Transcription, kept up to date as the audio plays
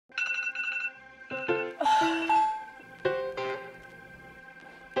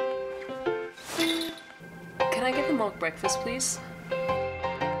I get the mock breakfast, please?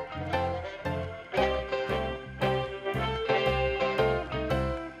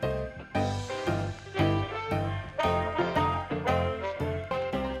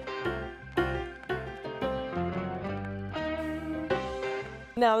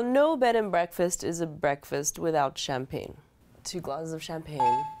 Now, no bed and breakfast is a breakfast without champagne. 2 glasses of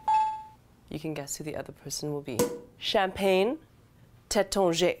champagne. You can guess who the other person will be. Champagne,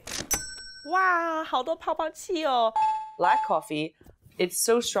 tétanger. Wow, 好多泡泡气哦. Black coffee, it's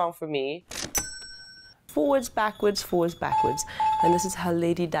so strong for me. Forwards, backwards, forwards, backwards. And this is how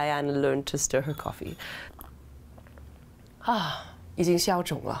Lady Diana learned to stir her coffee. 已经消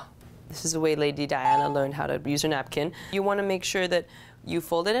肿了. This is the way Lady Diana learned how to use her napkin. You want to make sure that you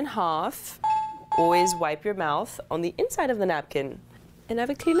fold it in half. Always wipe your mouth on the inside of the napkin. And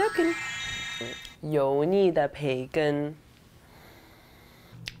have a clean napkin. 油腻的培根。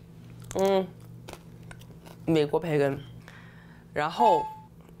美国培根。然后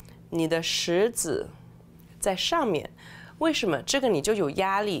你的食指在上面。为什么？这个你就有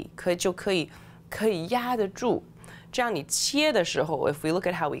压力，可以压得住。这样你切的时候 if we look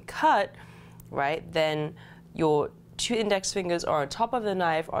at how we cut, right, then your 2 index fingers are on top of the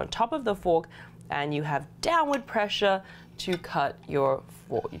knife, on top of the fork, and you have downward pressure to cut your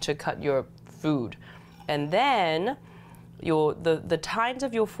food. And then the tines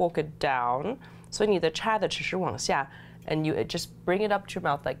of your fork are down, so 你的叉子只是往下, and you just bring it up to your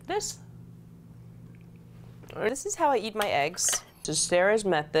mouth like this. This is how I eat my eggs. This is Sarah's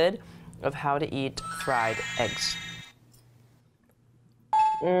method of how to eat fried eggs.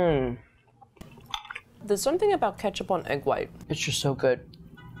 There's something about ketchup on egg white. It's just so good.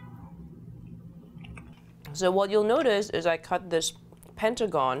 So what you'll notice is I cut this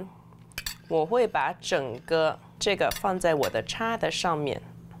pentagon. 我会把整个这个放在我的叉的上面。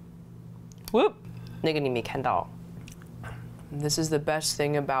Whoop! 那个你没看到。This is the best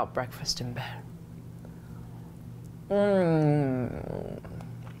thing about breakfast in bed.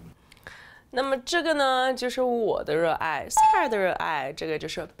 那么这个呢，就是我的热爱 ，Sara 的热爱。这个就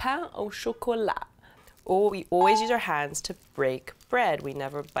是 pain au chocolat. We always use our hands to break bread. We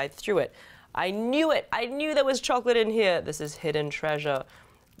never bite through it. I knew it. I knew there was chocolate in here. This is hidden treasure.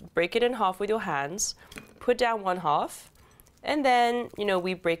 Break it in half with your hands. Put down 1 half, and then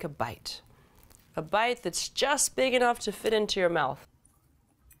we break a bite. A bite that's just big enough to fit into your mouth.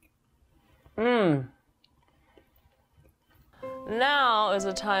 Now is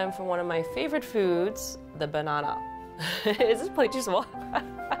the time for one of my favorite foods, the banana. Is this plate too small?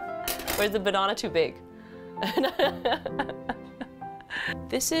 Or is the banana too big?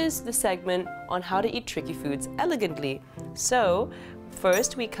 This is the segment on how to eat tricky foods elegantly. So,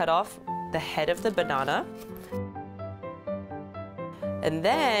 first we cut off the head of the banana. And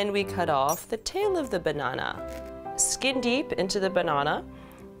then we cut off the tail of the banana. Skin deep into the banana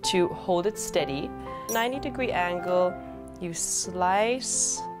to hold it steady. 90-degree angle. You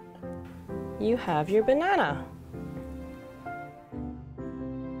slice, you have your banana.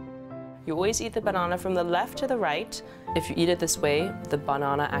 You always eat the banana from the left to the right. If you eat it this way, the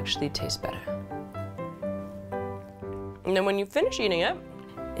banana actually tastes better. And then when you finish eating it,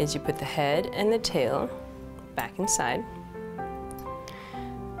 is you put the head and the tail back inside.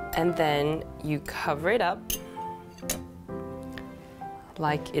 And then you cover it up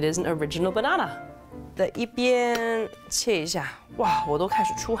like it is an original banana. 的一边切一下，哇，我都开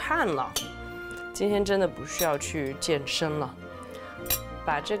始出汗了。今天真的不需要去健身了。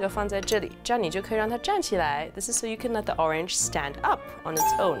把这个放在这里，这样你就可以让它站起来。This is so you can let the orange stand up on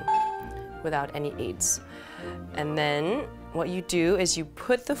its own without any aids. And then what you do is you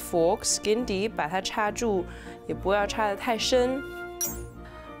put the fork skin deep, 把它插住，也不要插得太深。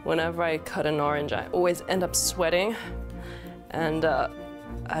Whenever I cut an orange, I always end up sweating, and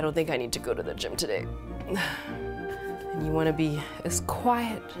I don't think I need to go to the gym today. And you want to be as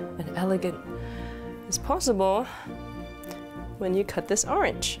quiet and elegant as possible when you cut this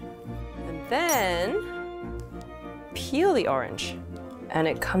orange. And then peel the orange, and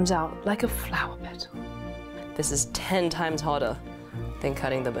it comes out like a flower petal. This is 10 times harder than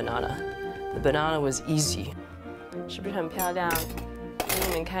cutting the banana. The banana was easy. 是不是很漂亮？给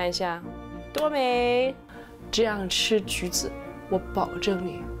你们看一下，多美！这样吃橘子。我保证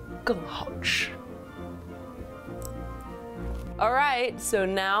你更好吃。All right, so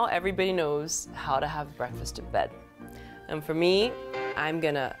now everybody knows how to have breakfast in bed. And for me, I'm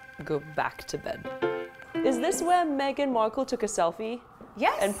gonna go back to bed. Is this where Meghan Markle took a selfie?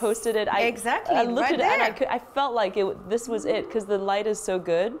 Yes. And posted it? Exactly. I looked right at it there. and I felt like this was it because the light is so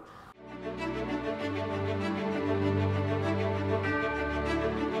good.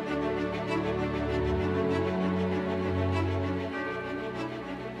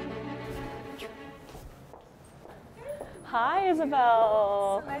 Hi,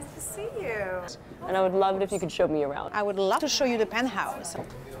 Isabel. So nice to see you. And I would love it if you could show me around. I would love to show you the penthouse.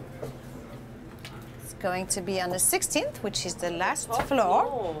 It's going to be on the 16th, which is the last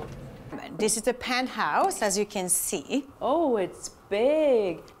floor. This is the penthouse, as you can see. Oh, it's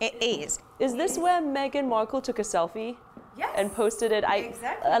big. It is. Is this where Meghan Markle took a selfie? Yes. And posted it?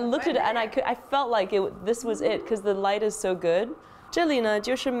 Exactly. I looked at it and I felt like this was it because the light is so good. 这里呢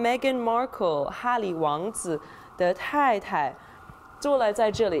就是 Meghan Markle 哈里王子的太太坐来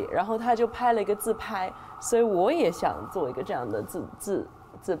在这里，然后他就拍了一个自拍，所以我也想做一个这样的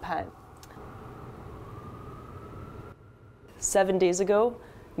自拍。7 days ago,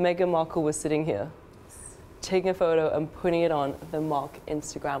 Meghan Markle was sitting here, taking a photo and putting it on the Mark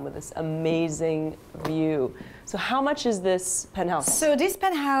Instagram with this amazing view. So how much is this penthouse? So this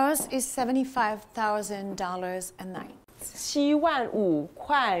penthouse is $75,000 a night. 75,000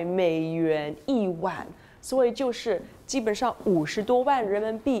块美元1晚，所以就是基本上50多万人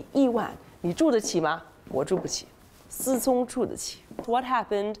民币1晚，你住得起吗？我住不起，思聪住得起。What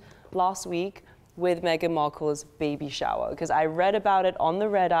happened last week with Meghan Markle's baby shower? Because I read about it on the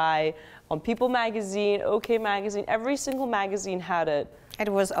Red Eye, on People Magazine, OK Magazine, every single magazine had it. It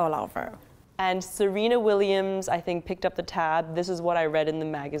was all over. And Serena Williams, I think, picked up the tab. This is what I read in the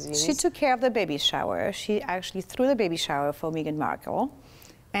magazines. She took care of the baby shower. She actually threw the baby shower for Meghan Markle.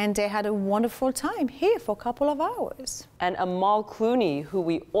 And they had a wonderful time here for a couple of hours. And Amal Clooney, who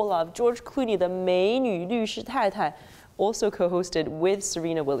we all love, George Clooney, the 美女律师太太, also co-hosted with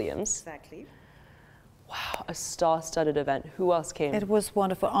Serena Williams. Exactly. Wow, a star-studded event. Who else came? It was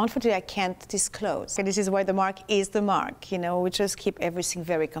wonderful. Unfortunately, I can't disclose. And this is why the mark is the mark. You know, we just keep everything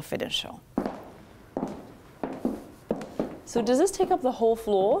very confidential. So does this take up the whole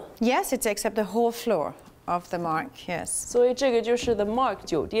floor? Yes, it takes up the whole floor of the mark, yes. 所以这个就是 The Mark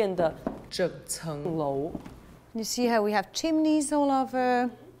酒店的整层楼。 You see how we have chimneys all over.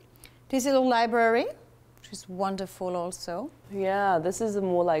 This little library, which is wonderful also. Yeah, this is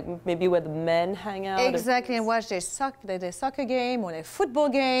more like maybe where the men hang out. Exactly, and watch their soccer game or their football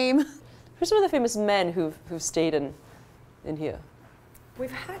game. Who's some of the famous men who've stayed in here? We've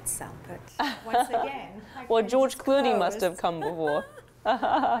had some, but once again... Well, George Clooney must have come before.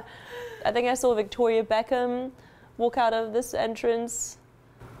 I think I saw Victoria Beckham walk out of this entrance.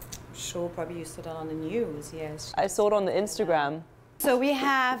 Sure, probably you saw that on the news, yes. I saw it on the Instagram. So we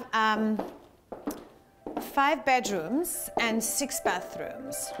have 5 bedrooms and 6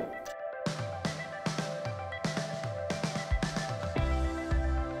 bathrooms.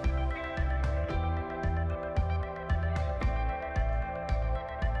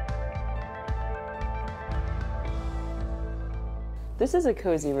 This is a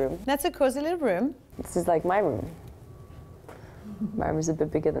cozy room. That's a cozy little room. This is like my room. My room is a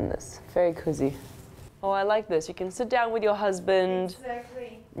bit bigger than this. Very cozy. Oh, I like this. You can sit down with your husband.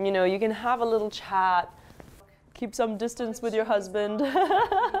 Exactly. You know, you can have a little chat. Keep some distance with your husband.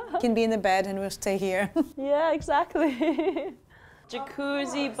 You can be in the bed and we'll stay here. Yeah, exactly.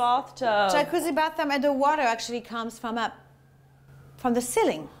 Jacuzzi bathtub. Jacuzzi bathtub, and the water actually comes from the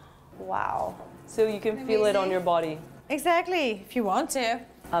ceiling. Wow. So you can feel it on your body. Exactly, if you want to.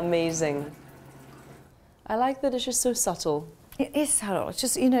 Amazing. I like that it's just so subtle. It is subtle. It's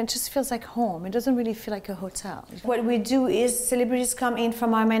just, you know, it just feels like home. It doesn't really feel like a hotel. What we do is celebrities come in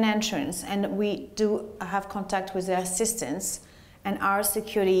from our main entrance, and we do have contact with their assistants, and our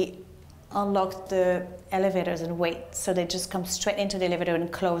security unlock the elevators and wait. So they just come straight into the elevator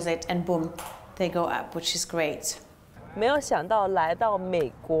and close it, and boom, they go up, which is great. 没有想到来到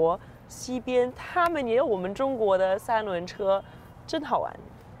美国西边，他们也有我们中国的三轮车，真好玩。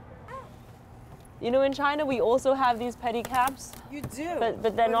You know, in China we also have these pedicabs. You do. But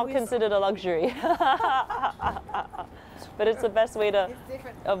they're not considered a luxury. But it's the best way to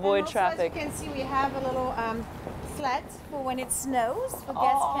avoid traffic. As you can see, we have a little sled for when it snows, for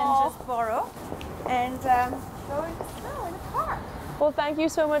guests can just borrow and go in the snow in the park. Well, thank you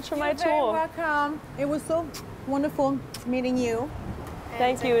so much for my tour. You're very welcome. It was so wonderful meeting you.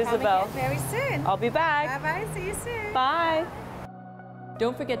 Thank you, Isabel. Very soon. I'll be back. Bye-bye. See you soon. Bye.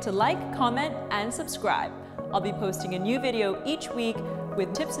 Don't forget to like, comment, and subscribe. I'll be posting a new video each week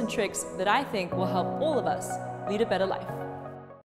with tips and tricks that I think will help all of us lead a better life.